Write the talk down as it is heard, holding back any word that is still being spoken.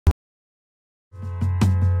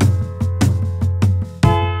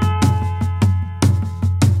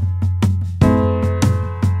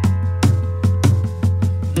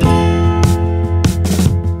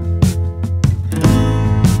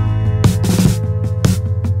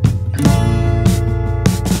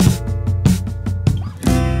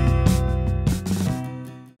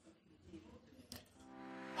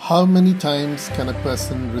How many times can a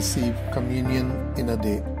person receive communion in a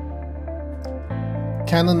day?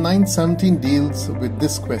 Canon 917 deals with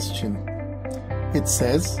this question. It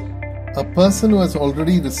says, a person who has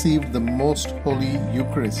already received the Most Holy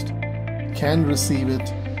Eucharist can receive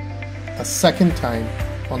it a second time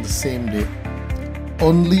on the same day,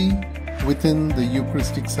 only within the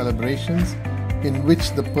Eucharistic celebrations in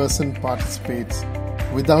which the person participates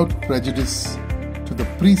without prejudice to the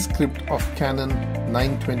prescript of Canon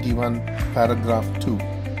 921, paragraph 2.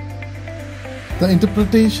 The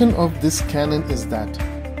interpretation of this canon is that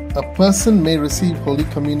a person may receive Holy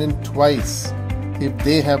Communion twice if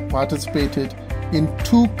they have participated in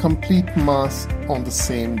two complete Mass on the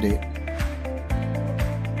same day.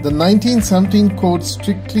 The 1917 Code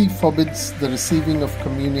strictly forbids the receiving of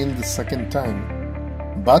communion the second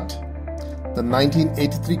time, but the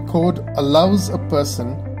 1983 Code allows a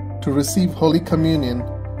person to receive Holy Communion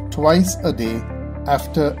twice a day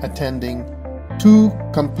after attending two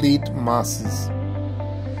complete Masses.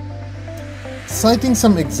 Citing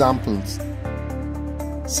some examples,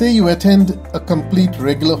 say you attend a complete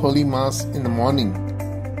regular Holy Mass in the morning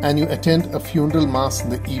and you attend a funeral Mass in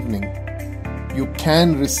the evening. You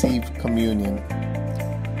can receive communion.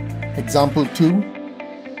 Example 2.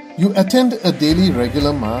 You attend a daily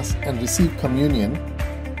regular Mass and receive communion,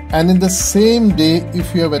 and in the same day,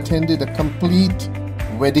 if you have attended a complete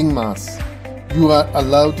wedding Mass, you are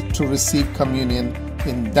allowed to receive communion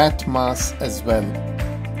in that Mass as well.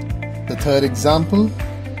 The third example,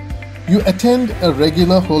 you attend a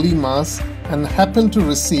regular Holy Mass and happen to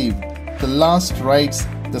receive the last rites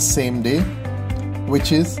the same day,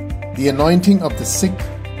 which is the anointing of the sick.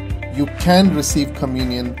 You can receive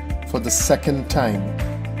communion for the second time.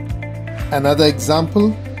 Another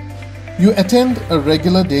example, you attend a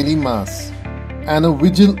regular daily Mass and a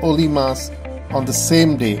Vigil Holy Mass on the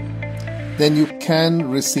same day, then you can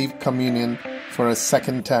receive communion for a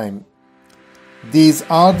second time. These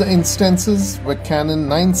are the instances where Canon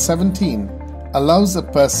 917 allows a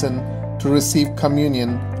person to receive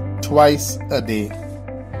communion twice a day.